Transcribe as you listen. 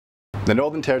The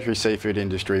Northern Territory seafood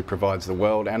industry provides the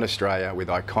world and Australia with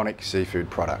iconic seafood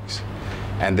products,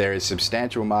 and there is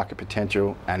substantial market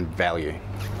potential and value.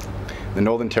 The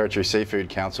Northern Territory Seafood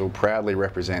Council proudly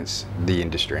represents the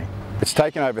industry. It's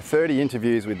taken over 30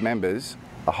 interviews with members,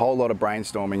 a whole lot of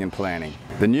brainstorming and planning.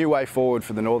 The new way forward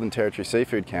for the Northern Territory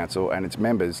Seafood Council and its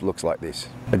members looks like this: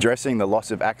 addressing the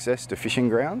loss of access to fishing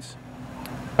grounds,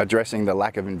 addressing the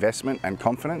lack of investment and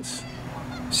confidence,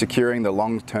 securing the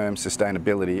long-term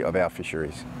sustainability of our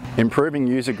fisheries, improving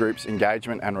user groups'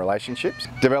 engagement and relationships,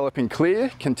 developing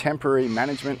clear, contemporary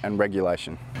management and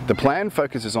regulation. The plan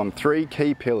focuses on 3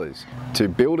 key pillars to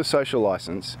build a social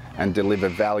licence and deliver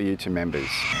value to members.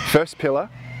 First pillar,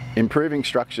 improving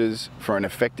structures for an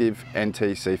effective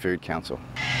NT Seafood Council.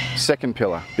 Second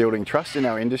pillar, building trust in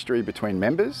our industry between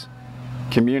members,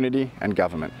 community and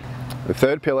government. The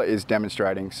third pillar is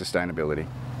demonstrating sustainability.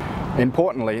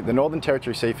 Importantly, the Northern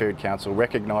Territory Seafood Council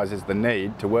recognises the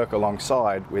need to work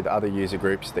alongside with other user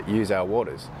groups that use our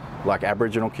waters, like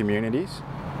Aboriginal communities,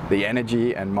 the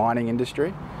energy and mining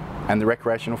industry, and the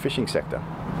recreational fishing sector.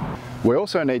 We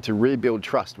also need to rebuild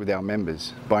trust with our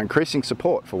members by increasing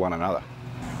support for one another.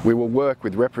 We will work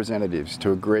with representatives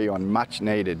to agree on much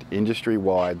needed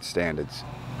industry-wide standards.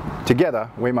 Together,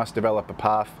 we must develop a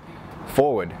path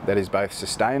forward that is both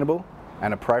sustainable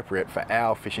and appropriate for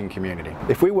our fishing community.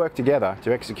 If we work together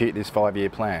to execute this 5-year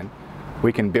plan,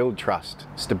 we can build trust,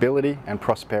 stability and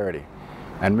prosperity,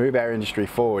 and move our industry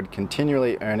forward,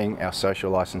 continually earning our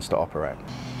social licence to operate.